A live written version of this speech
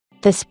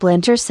the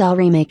Splinter Cell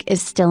remake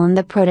is still in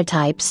the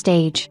prototype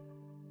stage.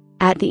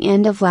 At the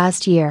end of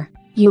last year,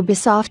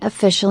 Ubisoft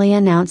officially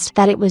announced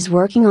that it was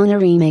working on a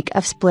remake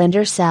of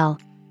Splinter Cell.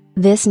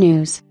 This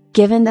news,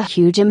 given the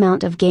huge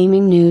amount of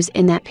gaming news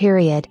in that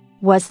period,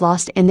 was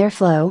lost in their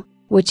flow,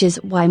 which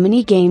is why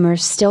many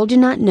gamers still do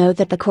not know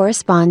that the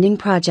corresponding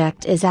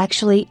project is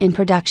actually in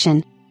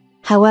production.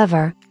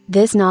 However,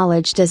 this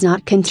knowledge does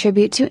not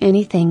contribute to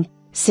anything,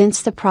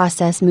 since the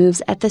process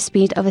moves at the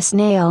speed of a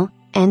snail,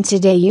 and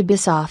today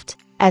Ubisoft,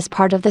 as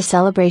part of the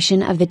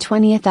celebration of the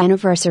 20th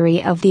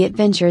anniversary of the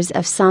adventures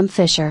of Sam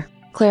Fisher,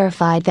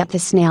 clarified that the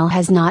snail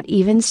has not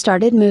even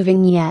started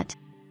moving yet.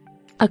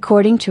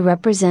 According to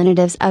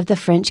representatives of the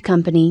French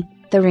company,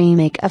 the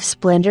remake of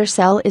Splinter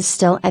Cell is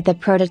still at the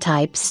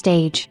prototype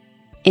stage.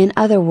 In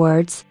other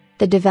words,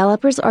 the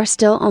developers are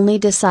still only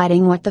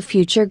deciding what the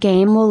future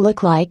game will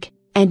look like,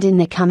 and in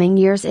the coming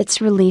years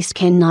its release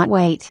cannot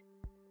wait.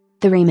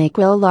 The remake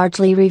will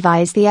largely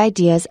revise the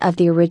ideas of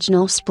the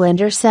original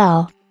Splinter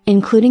Cell,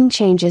 including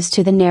changes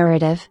to the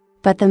narrative,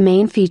 but the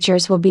main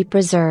features will be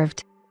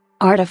preserved.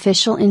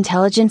 Artificial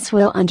intelligence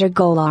will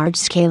undergo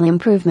large-scale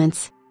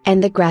improvements,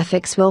 and the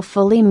graphics will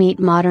fully meet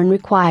modern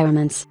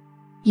requirements.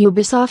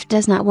 Ubisoft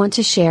does not want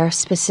to share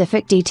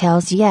specific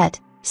details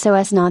yet, so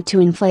as not to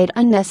inflate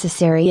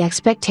unnecessary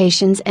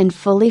expectations and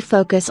fully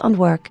focus on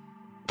work.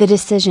 The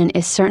decision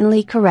is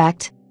certainly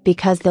correct,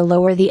 because the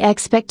lower the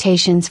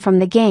expectations from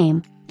the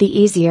game, the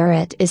easier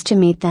it is to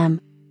meet them.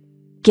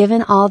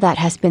 Given all that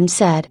has been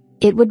said,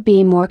 it would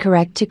be more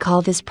correct to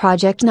call this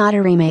project not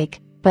a remake,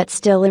 but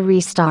still a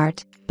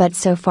restart, but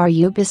so far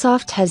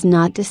Ubisoft has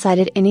not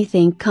decided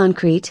anything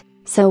concrete,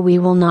 so we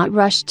will not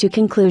rush to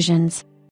conclusions.